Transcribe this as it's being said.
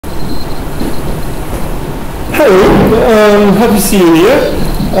Hello, happy to see you here.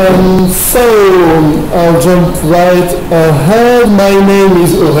 So I'll jump right ahead. My name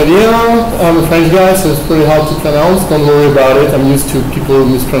is Aurelien. I'm a French guy, so it's pretty hard to pronounce. Don't worry about it. I'm used to people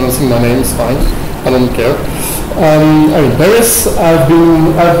mispronouncing my name. It's fine. I don't care. I'm in Paris. I've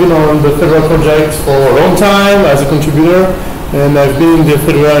been on the Fedora project for a long time as a contributor, and I've been in the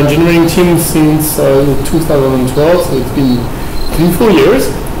Fedora engineering team since 2012. So it's been 4 years.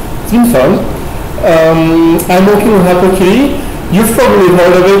 It's been fun. I'm working on HyperKitty. You've probably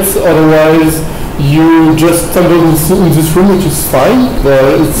heard of it, otherwise you just stumbled in this room, which is fine,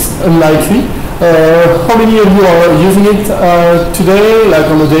 but it's unlikely. How many of you are using it today, like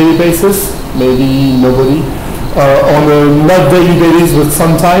on a daily basis? Maybe nobody. On a not daily basis, but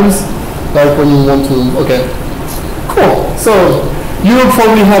sometimes, like when you want to, okay. Cool, so you will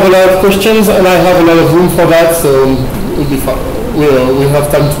probably have a lot of questions, and I have a lot of room for that, so it'll be fun. We'll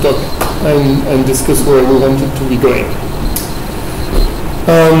have time to talk and discuss where we wanted to be going.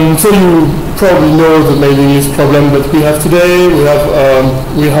 So you probably know the mailing list problem that we have today. We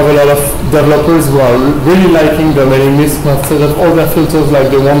have a lot of developers who are really liking the mailing list, who have set up all their filters like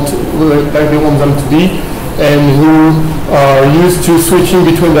they want them to be, and who are used to switching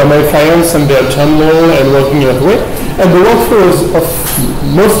between their mail clients and their channel and working that way. And the workflows of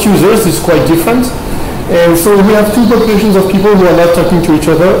most users is quite different. And so we have two populations of people who are not talking to each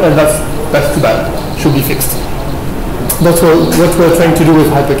other, and that's too bad. Should be fixed. That's what we're trying to do with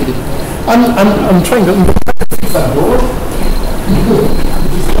HyperKitty. I'm trying to fix that door.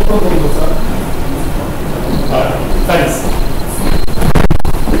 Thanks.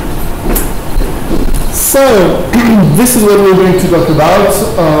 So this is what we're going to talk about.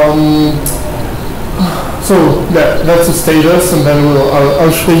 So yeah, that's the status, and then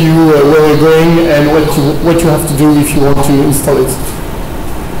I'll show you where we're going and what you have to do if you want to install it.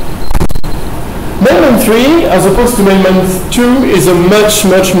 Mailman 3, as opposed to Mailman 2, is a much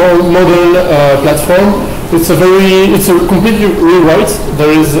more modern platform. It's a complete rewrite.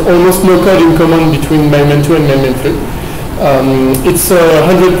 There is almost no code in common between Mailman 2 and Mailman 3. It's a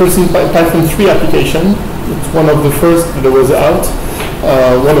 100% Python 3 application. It's one of the first that was out.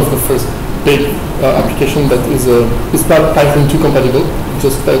 One of the first big application that is not Python 2 compatible,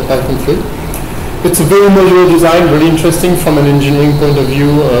 just Python 3. It's a very modular design, really interesting from an engineering point of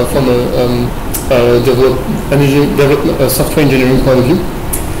view, from a software engineering point of view.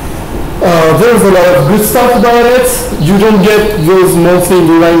 There's a lot of good stuff about it. You don't get those monthly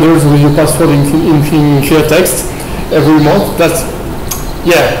reminders with your password in clear text every month.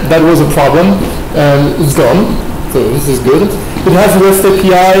 That was a problem, and it's gone. So this is good. It has a REST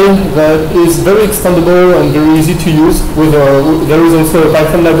API that is very extendable and very easy to use. There is also a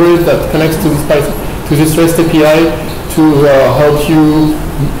Python library that connects to this REST API to help you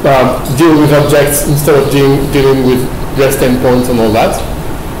deal with objects instead of dealing with REST endpoints and all that.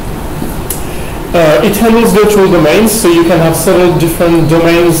 It handles virtual domains, so you can have several different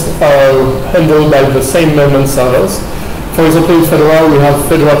domains handled by the same Mailman servers. For example, in Fedora, we have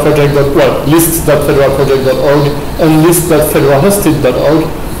lists.fedoraproject.org and list.fedorahosted.org,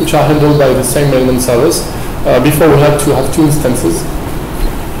 which are handled by the same Mailman servers. Before we had to have two instances.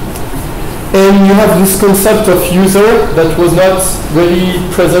 And you have this concept of user that was not really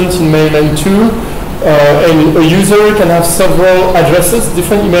present in Mailman 2. And a user can have several addresses,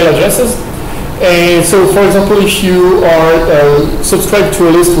 different email addresses. And so, for example, if you are subscribed to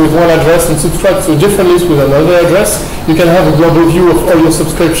a list with one address and subscribed to a different list with another address, you can have a global view of all your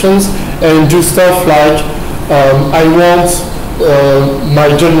subscriptions and do stuff like, I want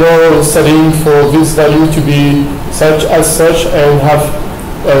my general setting for this value to be such, and have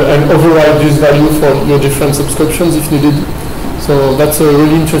and override this value for your different subscriptions if needed. So that's a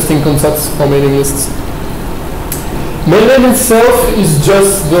really interesting concept for mailing lists. Mailman itself is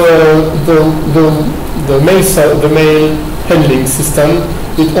just the mail handling system.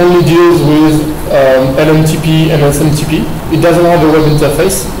 It only deals with LMTP and SMTP. It doesn't have a web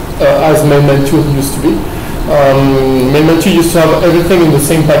interface as Mailman 2 used to be. Mailman 2 used to have everything in the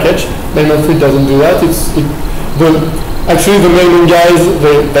same package. Mailman 3 doesn't do that. Actually, the Mailman guys,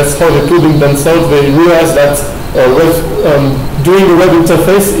 that's how they put it themselves. They realized that doing a web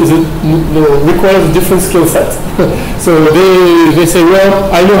interface requires a different skill set. So they say,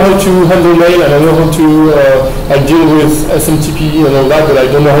 well, I know how to handle mail and I know how to deal with SMTP and all that, but I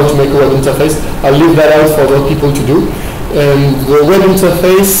don't know how to make a web interface. I'll leave that out for other people to do. And the web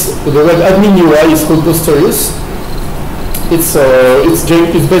interface, the web admin UI is called Posterius. It's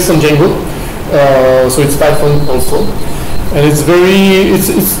based on Django, so it's Python also. And it's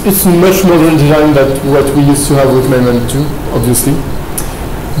much modern design than what we used to have with Mailman 2, obviously.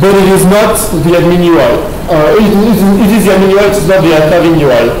 but it is not the admin UI. It is the admin UI, it's not the archiving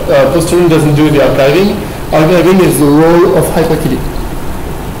UI. Posterior doesn't do the archiving. Archiving is the role of HyperKitty.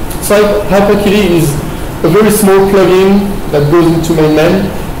 So HyperKitty is a very small plugin that goes into Mailman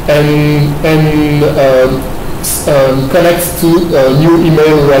and connects to new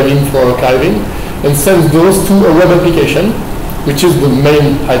email arriving for archiving and sends those to a web application, which is the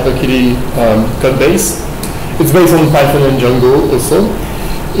main HyperKitty code base. It's based on Python and Django also.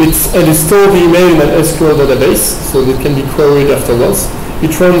 It stores the email in an SQL database, so it can be queried afterwards.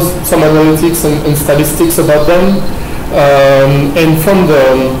 It runs some analytics and statistics about them. And from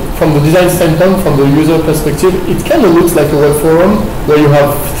the design standpoint, from the user perspective, it kind of looks like a web forum where you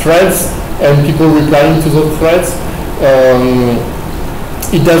have threads and people replying to those threads.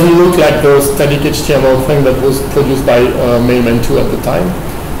 It doesn't look like the static HTML thing that was produced by Mailman 2 at the time.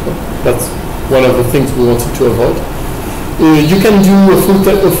 That's one of the things we wanted to avoid. You can do a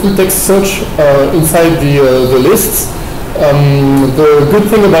full text search inside the lists. The good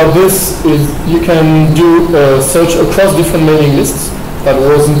thing about this is you can do a search across different mailing lists. That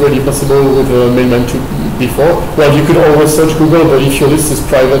wasn't really possible with Mailman 2 before. Well, you could always search Google, but if your list is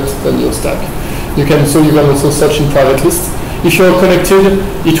private, then you're stuck. You can also search in private lists. If you're connected,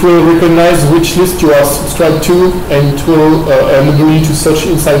 it will recognize which list you are subscribed to, and it will enable you to search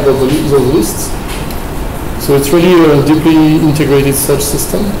inside those lists. So it's really a deeply integrated search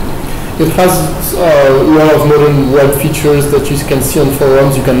system. It has a lot of modern web features that you can see on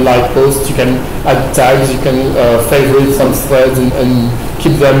forums. You can like posts, you can add tags, you can favorite some threads and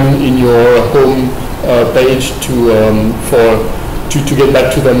keep them in your home page to get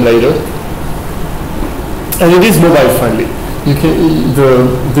back to them later. And it is mobile friendly. You can,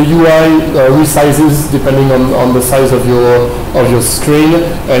 the UI resizes depending on the size of your screen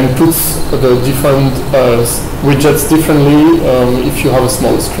and puts the different widgets differently if you have a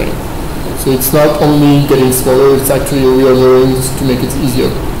smaller screen. So it's not only getting smaller, it's actually reordering to make it easier.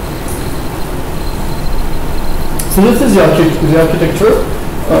 So this is the architecture.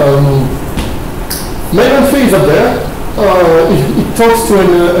 Mailman 3 is up there. It talks to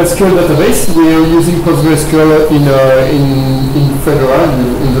an SQL database. We are using PostgreSQL in Fedora,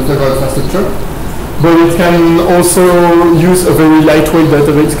 in the Fedora infrastructure. But it can also use a very lightweight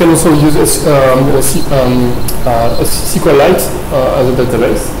database. It can also use a SQLite as a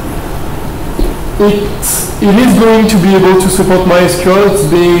database. It is going to be able to support MySQL. It's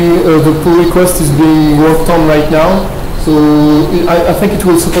the pull request is being worked on right now. So I think it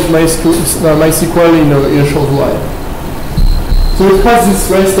will support MySQL in a short while. So it has this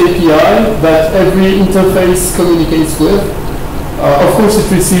REST API that every interface communicates with. Of course, it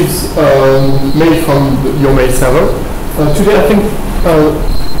receives mail from your mail server. Today,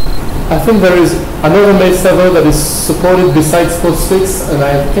 I think there is another mail server that is supported besides Postfix, and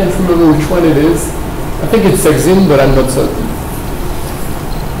I can't remember which one it is. I think it's Exim, but I'm not certain.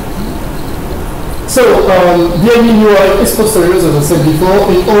 So the admin UI is Posterior, as I said before.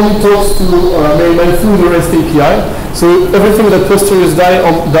 It only talks to Mailman through the REST API. So everything that Posterior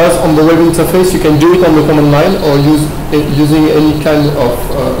does on the web interface, you can do it on the command line or using any kind of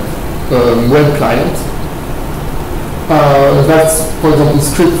web client. That's, for example, a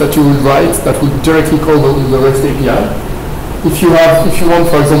script that you would write that would directly call the REST API. If you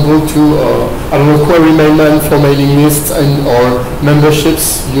want, for example, to query Mailman for mailing lists or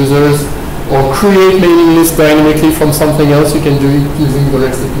memberships, users, or create mailing lists dynamically from something else, you can do it using the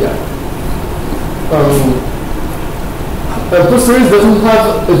REST API. Postgres doesn't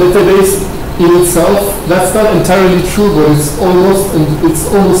have a database in itself. That's not entirely true, but it's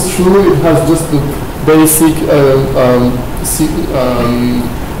almost true. It has just the basic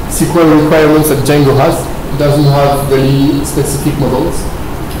SQL requirements that Django has. It doesn't have very specific models.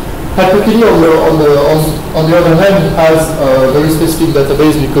 HyperKitty, on the other hand, has a very specific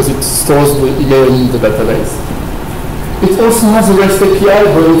database because it stores the email in the database. It also has a REST API,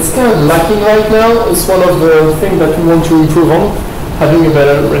 but it's kind of lacking right now. It's one of the things that we want to improve on, having a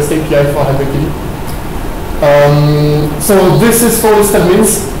better REST API for HyperKitty. So this is for list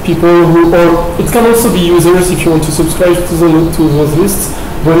admins, people who, or it can also be users if you want to subscribe to those lists,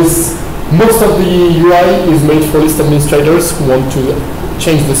 but most of the UI is made for list administrators who want to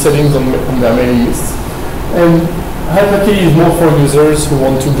change the settings on their mailing lists. And HyperKitty is more for users who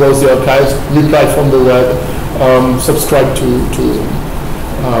want to browse the archives, reply from the web, subscribe to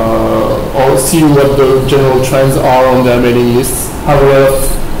or see what the general trends are on their mailing lists, have a lot of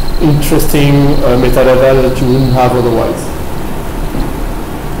interesting metadata that you wouldn't have otherwise.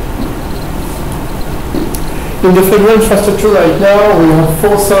 In the Fedora infrastructure right now, we have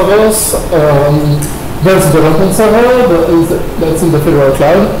 4 servers. There's a development server that's in the Fedora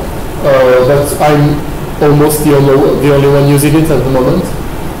cloud. I'm almost the only one using it at the moment.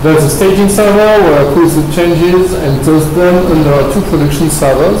 There's a staging server where I push the changes and toast them, and there are 2 production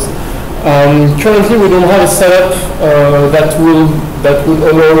servers. Currently, we don't have a setup that would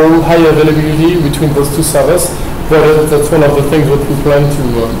allow high availability between those 2 servers, but that's one of the things that we plan to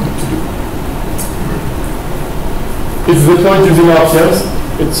do. It's deployed using RPMs.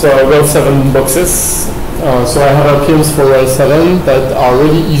 It's Rails 7 boxes. So I have RPMs for Rails 7 that are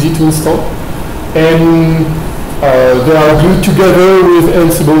really easy to install. And they are glued together with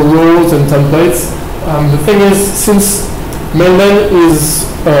Ansible roles and templates. The thing is, since Mailman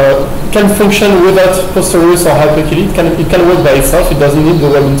can function without Posterius or HyperKitty, it can work by itself, it doesn't need the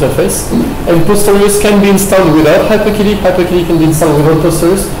web interface. And Posterius can be installed without HyperKitty, HyperKitty can be installed without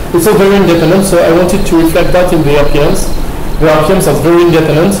Posterius. It's all very independent, so I wanted to reflect that in the RPMs. The RPMs are very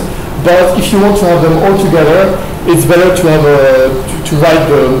independent, but if you want to have them all together, it's better to have to write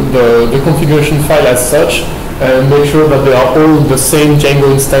the configuration file as such and make sure that they are all the same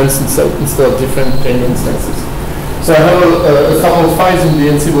Django instance instead of different Django instances. So I have a couple of files in the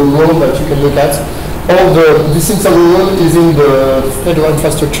Ansible role that you can look at. This Ansible role is in the Fedora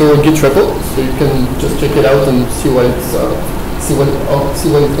infrastructure Git repo, so you can just check it out and see what it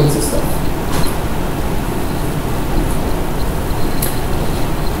consists of.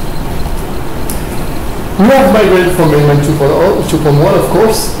 We have migrated from Mailman 2.1, of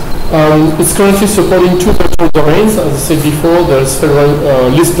course. It's currently supporting 2 virtual domains. As I said before, there's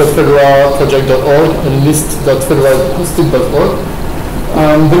list.fedoraproject.org and list.fedorahosted.org.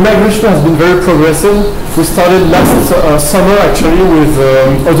 The migration has been very progressive. We started last summer, actually, with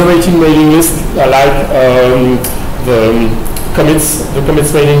automating mailing lists like the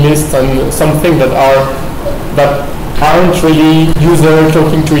commits mailing list and something that aren't really users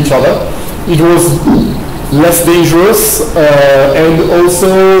talking to each other. It was less dangerous, and also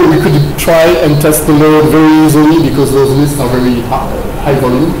we could try and test the load very easily because those lists are very high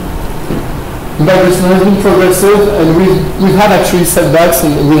volume. Migration has been progressive, and we've had actually setbacks,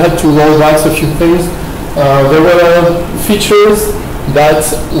 and we had to roll back a few things. There were features that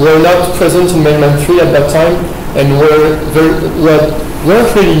were not present in Mailman 3 at that time, and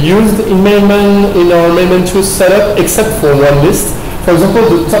weren't really used in our Mailman 2 setup, except for one list. For example,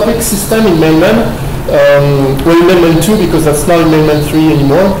 the topic system in Mailman, well, in Mailman 2, because that's not in Mailman 3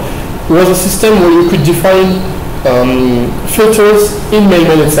 anymore, was a system where you could define filters in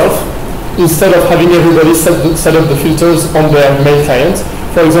Mailman itself, instead of having everybody set up the filters on their mail client.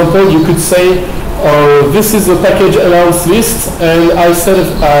 For example, you could say, this is a package allowance list, and I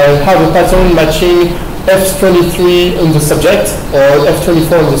have a pattern matching F23 in the subject, or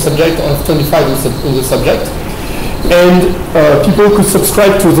F24 in the subject, or F25 in the subject. And people could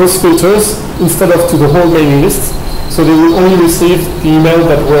subscribe to those filters instead of to the whole mailing list. So they will only receive the email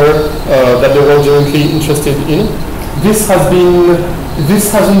that they were genuinely interested in. This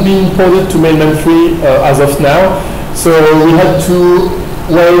hasn't been ported to Mailman 3 as of now. So we had to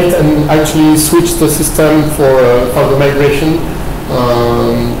wait and actually switch the system for the migration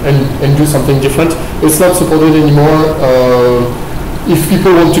and do something different. It's not supported anymore. If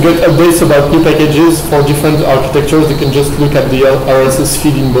people want to get updates about new packages for different architectures, they can just look at the RSS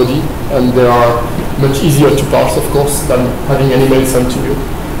feed in body, and they are much easier to parse, of course, than having an email sent to you.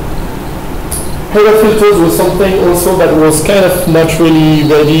 Header filters was something also that was kind of not really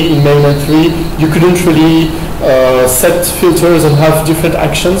ready in Mailman 3. You couldn't really set filters and have different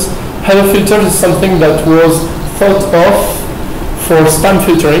actions. Header filters is something that was thought of for spam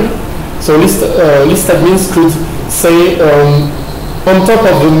filtering. So list admins could say, on top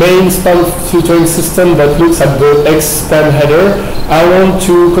of the main spam filtering system that looks at the X spam header, I want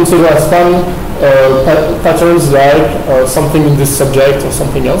to consider as spam patterns like something in this subject or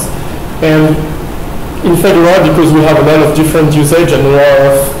something else. And in Fedora, because we have a lot of different usage and a lot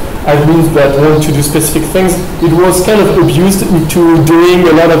of admins that want to do specific things, it was kind of abused into doing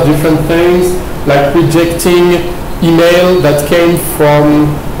a lot of different things, like rejecting email that came from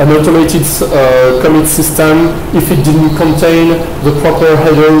an automated commit system if it didn't contain the proper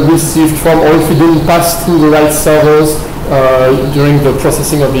header received from, or if it didn't pass through the right servers during the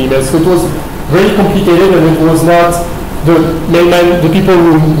processing of the email. So it was very complicated, and it was not the people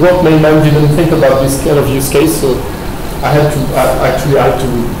who wrote Mailman didn't think about this kind of use case. So I had to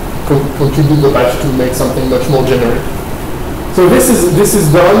contribute the patch to make something much more generic. So this is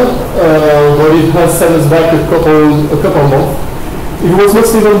done, but it has set us back a couple months. It was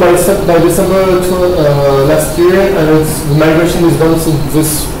mostly done by December last year, and the migration is done since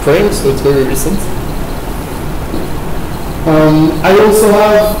this spring, so it's very recent. I also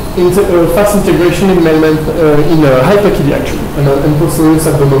have fast integration in Mailman in HyperKitty actually, and Postgres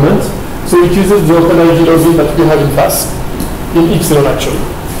at the moment. So it uses the OpenID login that we have in fast, in Epsilon actually.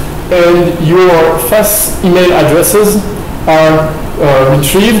 And your fast email addresses are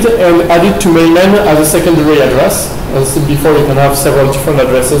retrieved and added to Mailman as a secondary address. As I said before, you can have several different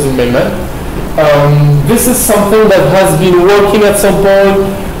addresses in Mailman. This is something that has been working at some point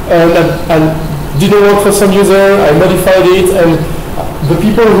and didn't work for some user. I modified it, and the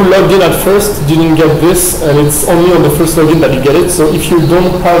people who logged in at first didn't get this, and it's only on the first login that you get it. So if you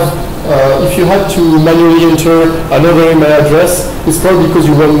don't have, if you had to manually enter another email address, it's probably because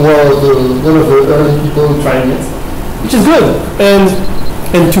you were one of the early people trying it, which is good and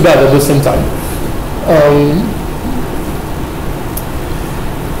too bad at the same time.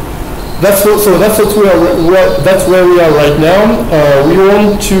 That's where we are right now. We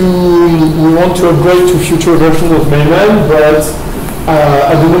want to upgrade to future versions of Mailman, but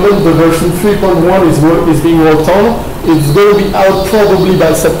at the moment the version 3.1 is being worked on. It's going to be out probably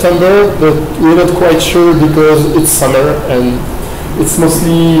by September, but we're not quite sure because it's summer and it's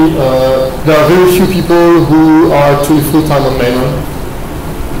mostly there are very few people who are truly full-time on Mailman.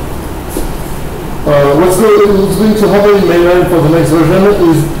 What's going to happen in Mailman for the next version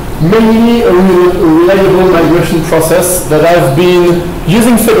is mainly a reliable migration process that I've been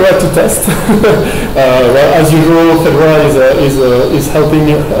using Fedora to test. Well, as usual, Fedora is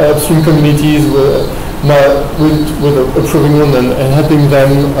helping upstream communities with approving them and helping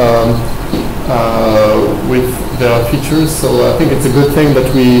them with their features. So I think it's a good thing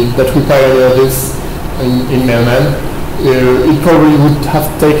that we pioneer this in Mailman. It probably would have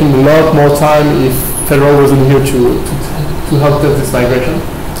taken a lot more time if Fedora wasn't here to help test this migration.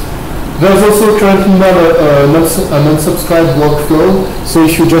 There's also currently not an unsubscribed workflow, so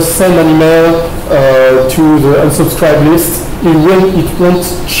if you just send an email to the unsubscribe list, it won't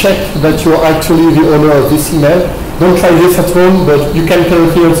check that you're actually the owner of this email. Don't try this at home, but you can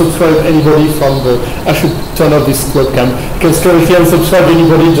currently unsubscribe anybody from the... I should turn off this webcam. You can currently unsubscribe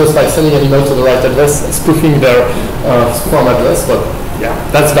anybody just by sending an email to the right address, spoofing their spam address, but yeah,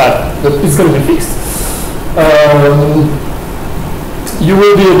 that's bad, but it's going to be fixed. You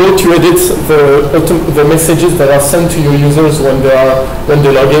will be able to edit the messages that are sent to your users when they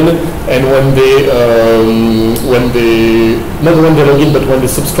log in and not when they log in, but when they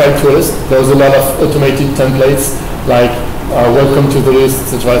subscribe to a list. There's a lot of automated templates like welcome to the list,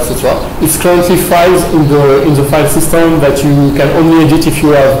 etc., etc. It's currently files in the file system that you can only edit if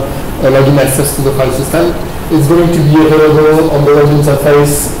you have login access to the file system. It's going to be available on the web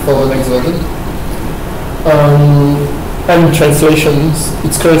interface for the next version. And translations,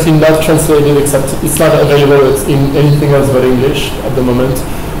 it's currently not translated, except it's not available in anything else but English at the moment,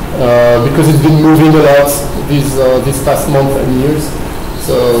 because it's been moving a lot this past month and years.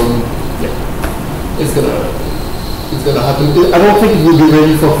 So yeah, it's gonna happen. I don't think it will be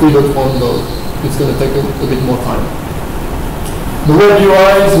ready for 3.1 though. It's gonna take a bit more time. The web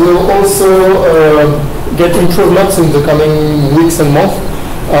UIs will also get improvements in the coming weeks and months.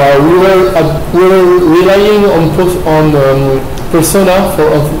 We were relying on Persona for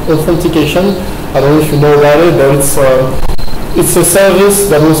authentication. I don't know if you know about it, but it's a service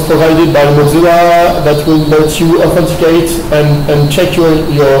that was provided by Mozilla that will let you authenticate and check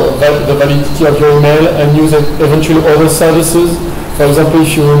the validity of your email and use eventually other services. For example,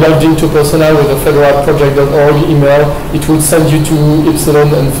 if you logged into Persona with a Fedora project.org email, it would send you to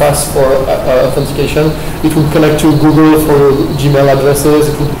Epsilon and FAST for authentication. It would connect to Google for Gmail addresses.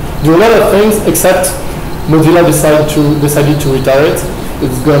 It would do a lot of things, except Mozilla decided to retire it.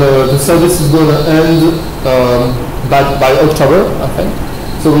 The service is going to end by October, I think.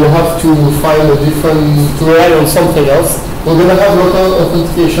 So we'll have to to rely on something else. We're going to have local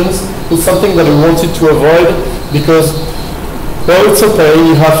authentications. It's something that we wanted to avoid because, well, it's okay.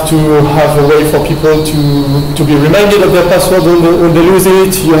 You have to have a way for people to be reminded of their password when they lose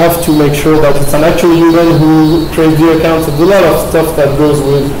it. You have to make sure that it's an actual human who creates the account. There's a lot of stuff that goes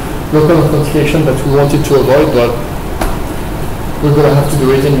with local authentication that we wanted to avoid, but we're going to have to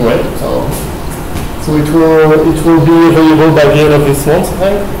do it anyway. So it will be available by the end of this month,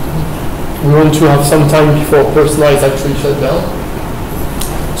 I think. We want to have some time before Persona is actually shut down.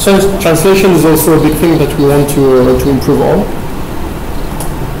 So translation is also a big thing that we want to improve on.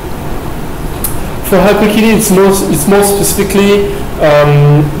 For HyperKitty, it's more specifically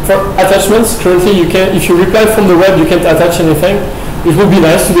for attachments. Currently, if you reply from the web, you can't attach anything. It would be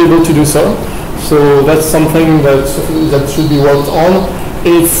nice to be able to do so. So that's something that should be worked on.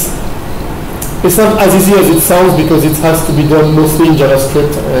 It's not as easy as it sounds because it has to be done mostly in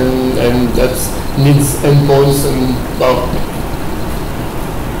JavaScript, and needs endpoints and, well,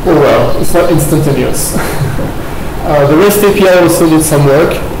 oh well, it's not instantaneous. The REST API also needs some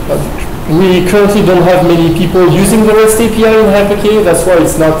work. We currently don't have many people using the REST API in HyperKitty, that's why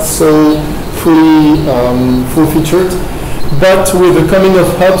it's not so fully full-featured. But with the coming of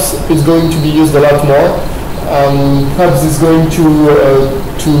hubs, it's going to be used a lot more. Hubs is going to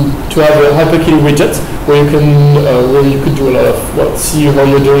have a HyperKitty widget where you could do a lot of, well, see how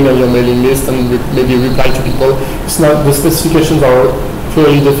you're doing on your mailing list and maybe reply to people. It's not, the specifications are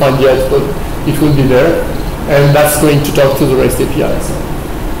clearly defined yet, but it will be there. And that's going to talk to the REST API. So.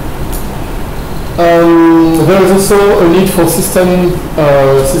 There is also a need for system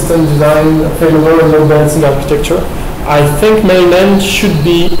design, failover, and load balancing architecture. I think Mailman should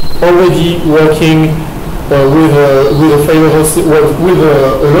be already working with a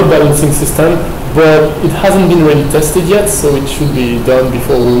load balancing system, but it hasn't been really tested yet, so it should be done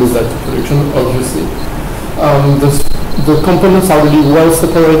before we move that to production, obviously. The components are really well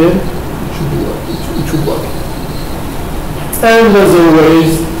separated. It should work. And as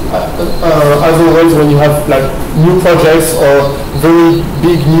always, when you have like new projects or very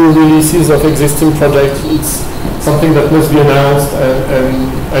big new releases of existing projects, it's something that must be announced,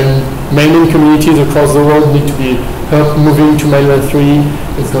 and Mailman communities across the world need to be helped moving to Mailman 3.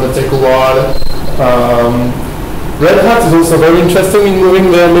 It's going to take a while. Red Hat is also very interested in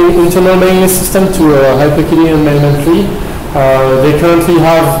moving their internal mailing system to HyperKitty and Mailman 3. They currently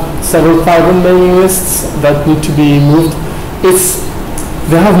have several thousand mailing lists that need to be moved.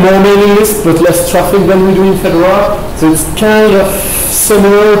 They have more mailing lists but less traffic than we do in Fedora, so it's kind of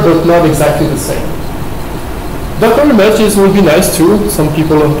similar but not exactly the same. Docker images will be nice too. Some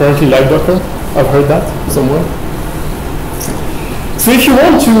people apparently like Docker. I've heard that somewhere. So if you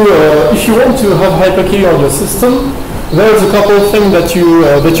want to have HyperKitty on your system, there's a couple of things that you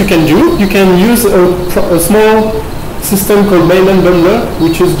can do. You can use a small system called Mailman Bundler,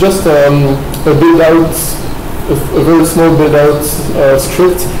 which is just a very small build-out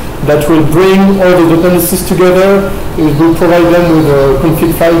script that will bring all the dependencies together. It will provide them with a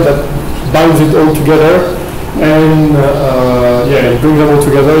config file that binds it all together, and it brings them all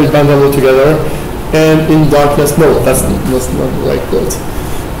together. It binds them all together. And in darkness, no, that's not the right quote.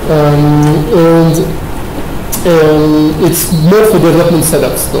 It's more for development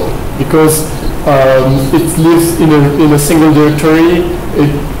setups though, because it lives in a single directory.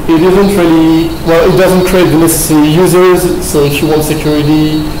 It isn't really, well, it doesn't create the necessary users, so if you want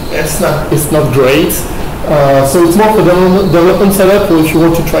security, it's not great. So it's more for development setup, or if you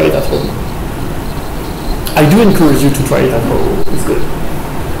want to try it at home. I do encourage you to try it at home, it's good.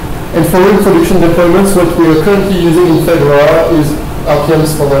 And for real production deployments, what we are currently using in Fedora is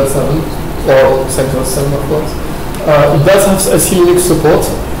RPM's Fedora 7, or CentOS 7 of course. It does have SE Linux support,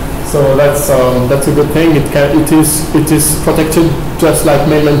 so that's a good thing. It is protected just like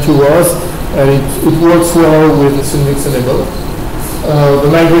Mailman 2 was, and it works well with Linux enabled. The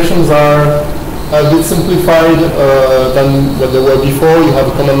migrations are a bit simplified than what they were before. You have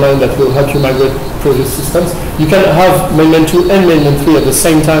a command line that will help you migrate previous systems. You can have Mailman 2 and Mailman 3 at the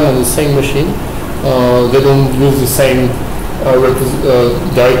same time on the same machine. They don't use the same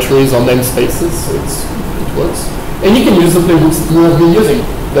directories or namespaces, so it works. And you can use the playbooks you have been using.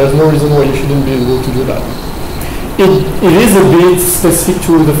 There's no reason why you shouldn't be able to do that. It is a bit specific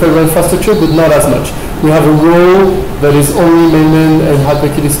to the Fedora infrastructure, but not as much. We have a role that is only Mailman and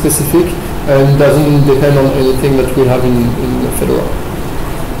HyperKitty specific, and doesn't depend on anything that we have in Fedora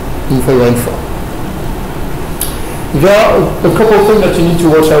Infra. There are a couple of things that you need to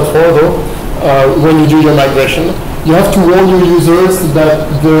watch out for, though, when you do your migration. You have to warn your users that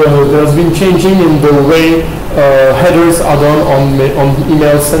there's been changing in the way headers are done on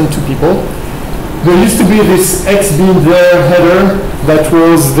emails sent to people. There used to be this X being there header that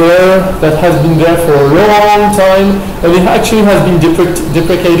was there, that has been there for a long time, and it actually has been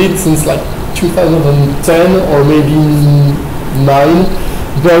deprecated since like 2010 or maybe 9.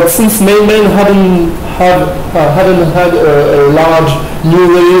 But since Mailman hadn't had a large new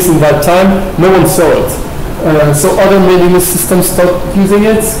release in that time, no one saw it. So other mailing list systems stopped using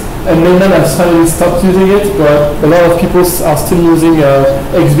it, and Mailman has finally stopped using it, but a lot of people are still using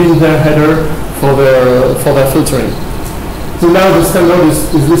X being there header for their filtering. So now the standard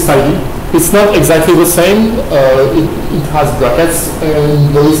is list ID. It's not exactly the same. It has brackets, and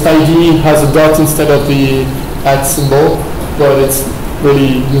the list ID has a dot instead of the @ symbol, but it's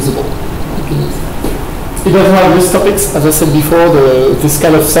really usable. It doesn't have list topics. As I said before, this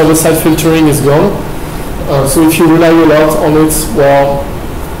kind of server-side filtering is gone. So if you rely a lot on it, well,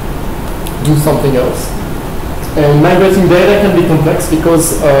 do something else. And migrating data can be complex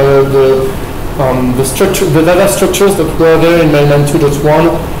because the data structures that were there in Mailman 2.1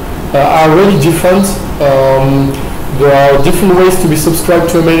 are really different. There are different ways to be subscribed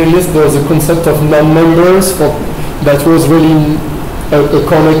to a mailing list. There's a concept of non-members that was really a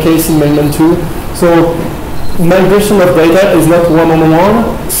corner case in Mailman 2. So migration of data is not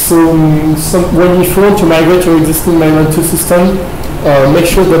one-on-one. So when you want to migrate your existing Mailman 2 system, make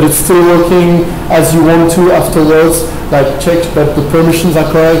sure that it's still working as you want to afterwards. Like check that the permissions are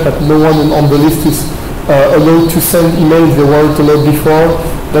correct, that no one on the list is allowed to send emails they weren't allowed before.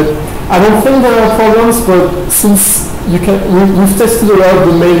 But I don't think there are problems, but since we've tested a lot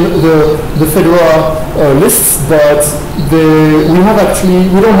the Fedora lists, but we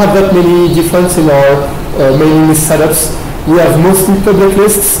don't have that many difference in our mailing list setups. We have mostly public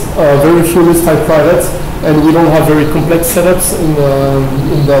lists, very few lists are private, and we don't have very complex setups on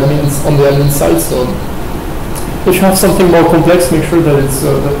the admin side. So if you have something more complex, make sure that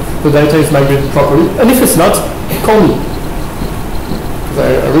the data is migrated properly. And if it's not, call me.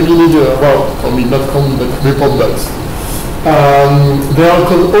 I really need not call me, but report bugs. There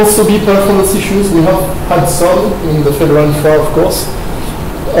can also be performance issues. We have had some in the Fedora infra, of course.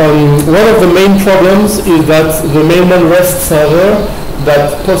 One of the main problems is that the Mailman REST server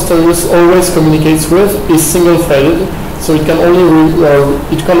that Posterius always communicates with is single-threaded, so it can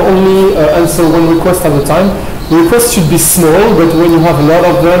only answer one request at a time. The requests should be small, but when you have a lot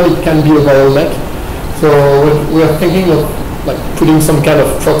of them, it can be a bottleneck. So we are thinking of putting some kind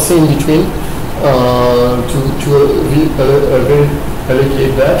of proxy in between to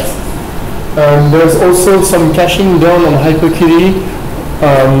alleviate that. There's also some caching done on HyperKitty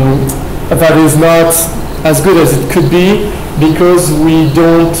that is not as good as it could be, because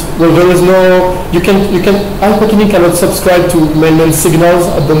HyperKitty cannot subscribe to Mailman signals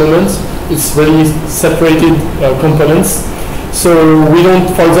at the moment. It's really separated components. So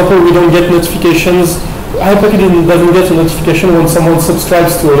for example, we don't get notifications. HyperKitty doesn't get a notification when someone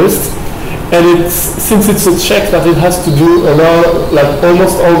subscribes to a list. And since it's a check that it has to do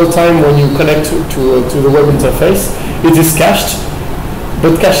almost all the time when you connect to the web interface, it is cached.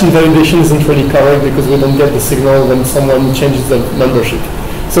 But cache invalidation isn't really correct because we don't get the signal when someone changes the membership.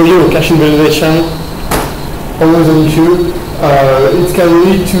 So cache invalidation, always an issue. It can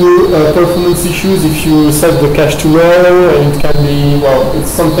lead to performance issues if you set the cache too low, and it can be, it's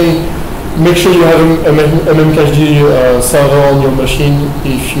something. Make sure you have a mmcached server on your machine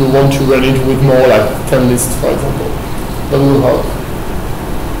if you want to run it with more 10 lists, for example. That will help.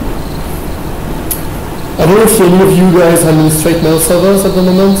 I don't know if any of you guys administrate mail servers at the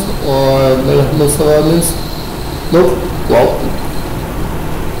moment, or mail server admins? Nope? Well.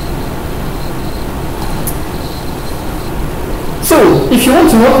 So, if you want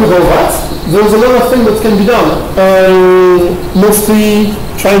to work with all that, there's a lot of things that can be done. Mostly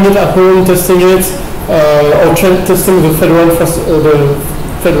trying it at home, testing it, or testing the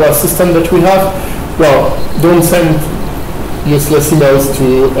Fedora system that we have. Well, don't send useless emails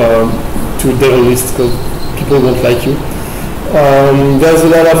to demo list because people won't like you. There's a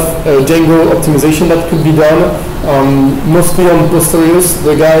lot of Django optimization that could be done, mostly on Posterius.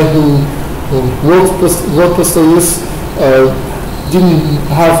 The guy who wrote Posterius didn't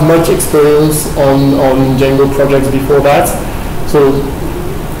have much experience on Django projects before that. So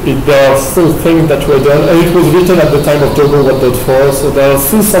there are still things that were done, and it was written at the time of Django 1.4, so there are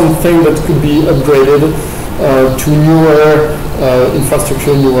still some things that could be upgraded to newer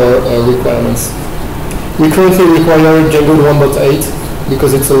infrastructure, newer requirements. We currently require Django 1.8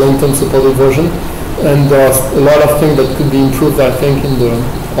 because it's a long-term supported version, and there are a lot of things that could be improved, I think,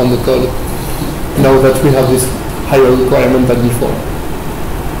 on the code, now that we have this higher requirement than before.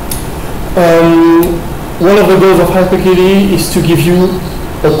 One of the goals of HyperKitty is to give you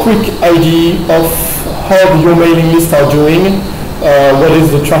a quick idea of how your mailing lists are doing, what is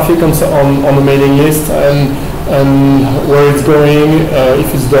the traffic on the mailing list, and where it's going,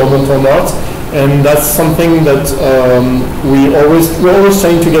 if it's dormant or not. And that's something that we're always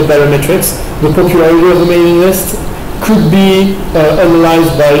trying to get better metrics. The popularity of the mailing list could be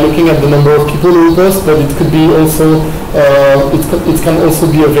analyzed by looking at the number of people who post, but it could be also it can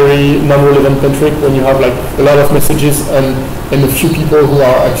also be a very non-relevant metric when you have a lot of messages and a few people who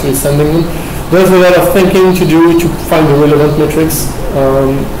are actually sending them. There's a lot of thinking to do to find the relevant metrics.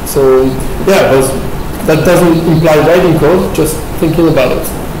 So yeah, that doesn't imply writing code, just thinking about it.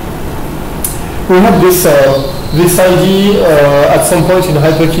 We had this idea at some point in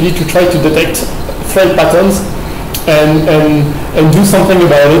HyperKitty to try to detect thread patterns and do something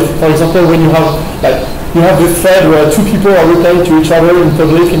about it. For example, when you have this thread where two people are replying to each other in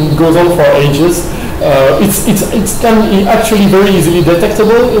public and it goes on for ages, It can be actually very easily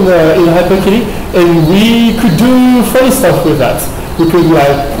detectable in HyperKitty, and we could do funny stuff with that. We could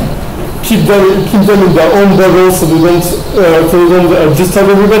like keep them in their own bubble so they don't disturb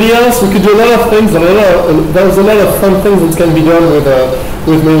everybody else. We could do a lot of things. There's a lot of fun things that can be done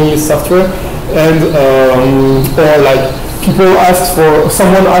with mailing list software, and or like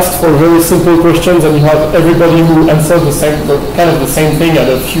someone asked for very simple questions, and you have everybody who answers the same thing at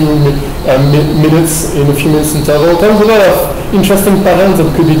a few minutes in a few minutes interval. There's a lot of interesting patterns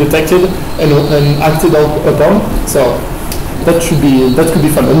that could be detected and acted upon. So that could be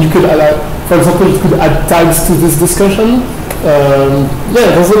fun. And you could for example, you could add tags to this discussion. Yeah,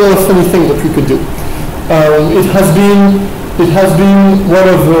 there's a lot of funny things that we could do. It has been one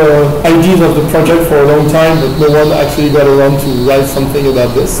of the ideas of the project for a long time, but no one actually got around to write something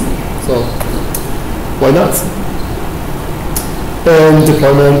about this. So why not? And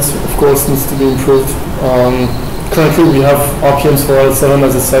deployment, of course, needs to be improved. Currently, we have RPMs for L7,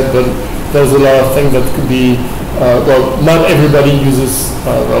 as I said, but there's a lot of things that could be. Well, not everybody uses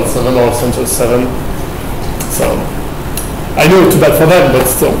L7 or CentOS 7, so I know it's too bad for them, but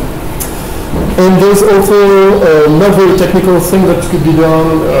still. And there's also not very technical thing that could be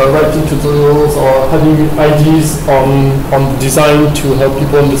done, writing tutorials or having ideas on design to help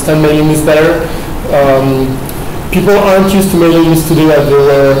people understand mailing lists better. People aren't used to mailing lists today as they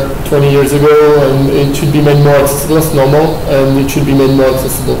were 20 years ago, and it should be made more accessible. That's normal, and it should be made more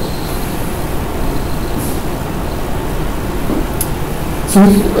accessible.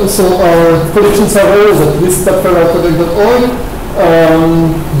 So our production server is at list.fedora.org.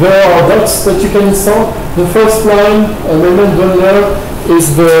 There are docs that you can install. The first line, Mailman bundler,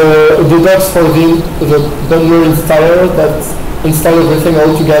 is the docs for the bundler installer that install everything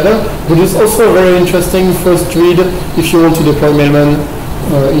all together. But it's also a very interesting first read if you want to deploy Mailman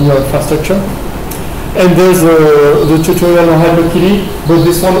in your infrastructure. And there's the tutorial on HyperKitty, but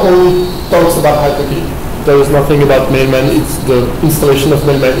this one only talks about HyperKitty. There is nothing about Mailman. It's the installation of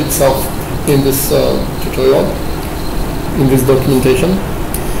Mailman itself in this tutorial, in this documentation.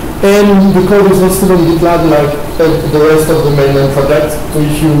 And the code is hosted on GitLab like the rest of the Mailman project. So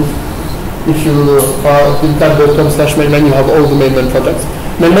if you are github.com/Mailman, you have all the Mailman projects.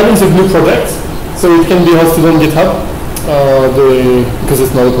 Mailman is a GNU project, so it can be hosted on GitHub because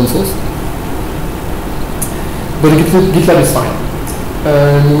it's not open source. But GitLab is fine.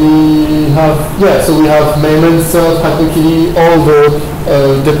 And we have Mailman, HyperKitty, all the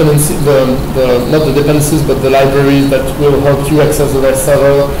dependencies, not the dependencies, but the libraries that will help you access the REST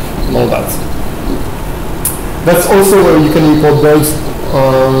server and all that. That's also where you can report bugs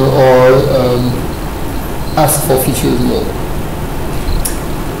or ask for features more.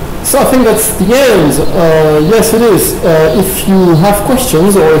 So I think that's the end. Yes, it is. If you have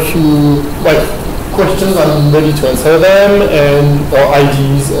questions or if you questions, I'm ready to answer them, or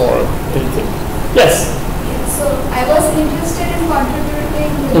IDs or anything. Yes? So I was interested in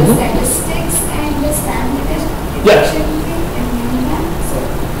contributing with the statistics and the standard detection thing in Mailman. So,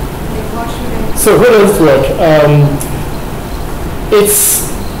 what should I do? So how does it work?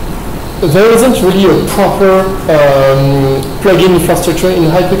 There isn't really a proper plugin infrastructure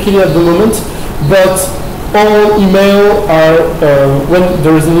in HyperKitty at the moment, but all email when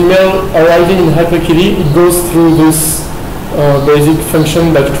there is an email arriving in HyperKitty, it goes through this basic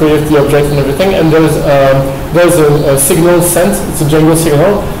function that creates the object and everything, and there's a signal sent. It's a Django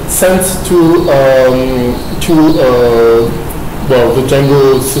signal sent to the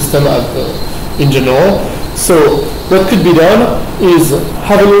Django system in general. So what could be done is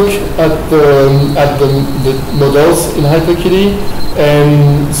have a look at the models in HyperKitty.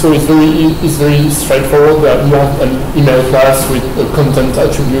 And so it's very straightforward. You have an email class with a content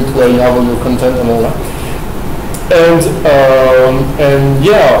attribute where you have all your content and all that. And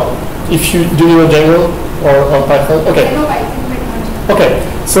yeah, if you do you know Django or Python, okay. I know Python. Okay,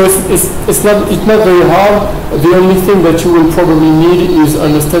 so it's not very hard. The only thing that you will probably need is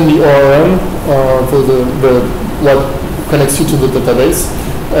understand the ORM, what connects you to the database,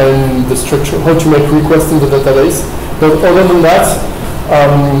 and the structure, how to make requests in the database. But other than that,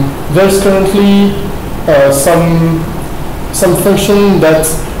 there's currently some function that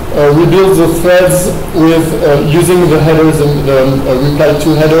rebuilds the threads with using the headers and the reply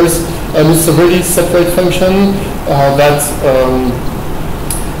to headers, and it's a really separate function that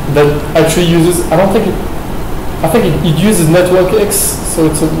actually uses. I think it uses NetworkX, so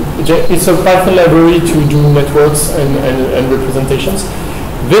it's a Python library to do networks and representations.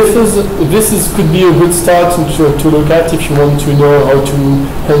 This could be a good start to look at if you want to know how to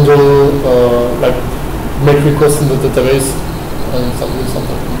handle make requests in the database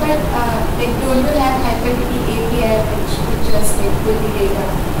something. But like, don't you have HyperKitty API which would just like pull the data?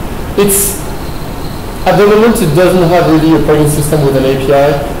 It's at the moment it doesn't have really a operating system with an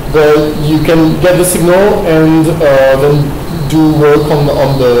API, but you can get the signal and then do work on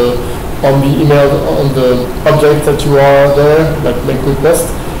the email, on the object that you are there, like make request,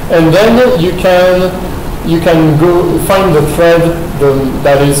 and then you can go find the thread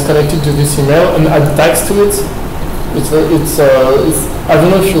that is connected to this email and add tags to it. It's I don't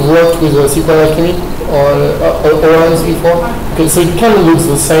know if you've worked with SQL Alchemy or ORMs before. Okay, so it kind of looks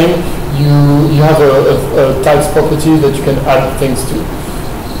the same. You have a tags property that you can add things to.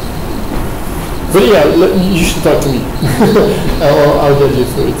 But yeah, you should talk to me. I'll get you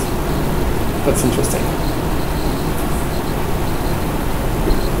through it. That's interesting.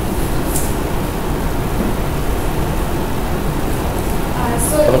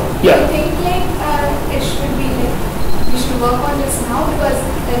 So yeah. you think like it should be like we should work on this now, because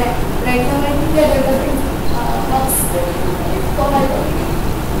right now I think they're developing hubs for HyperKitty.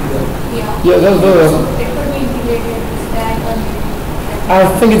 Yeah, so it could be integrated with that or maybe. I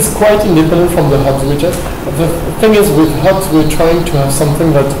think it's quite independent from the hubs widget. The thing is, with hubs, we're trying to have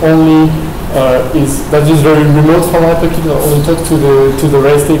something that only is very remote from HyperKitty, that only talks to the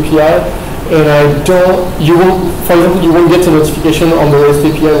REST API. And you won't get a notification on the REST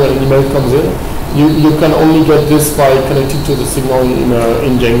API when an email comes in. You can only get this by connecting to the signal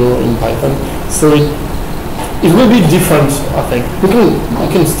in Django, in Python. So it will be different, I think. We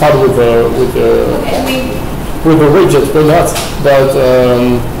can start with the widget, but not.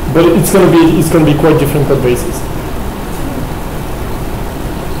 But it's gonna be quite different code bases.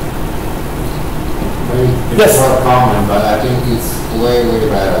 It's more common, but I think it's way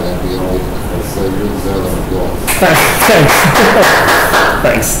better than the old. So you deserve the applause. Thanks.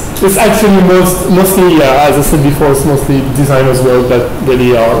 Thanks. It's actually mostly, as I said before, it's mostly designers' work that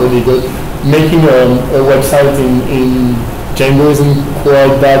really are really good. Making a website in Django isn't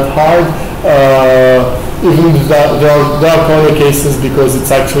quite that hard. Even that there are corner cases because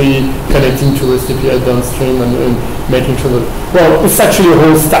it's actually connecting to REST API downstream and making sure that, well, it's actually a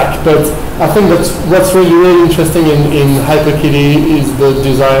whole stack. But I think that's what's really interesting in HyperKitty is the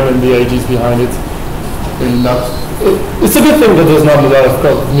design and the ideas behind it. And it's a good thing that there's not a lot of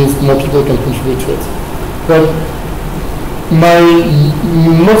code. It means more people can contribute to it. But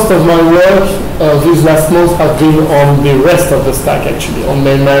most of my work these last months have been on the rest of the stack, actually, on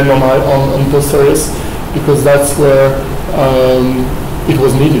Mailman, on Postgres, because that's where it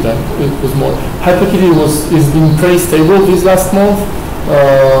was needed. It was more. HyperKitty has been pretty stable this last month,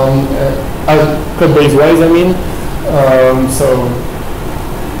 code base wise, I mean. So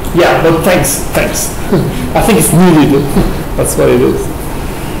yeah, but thanks. I think it's needed. That's what it is.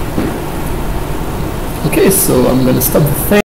 Okay, so I'm going to stop the thing.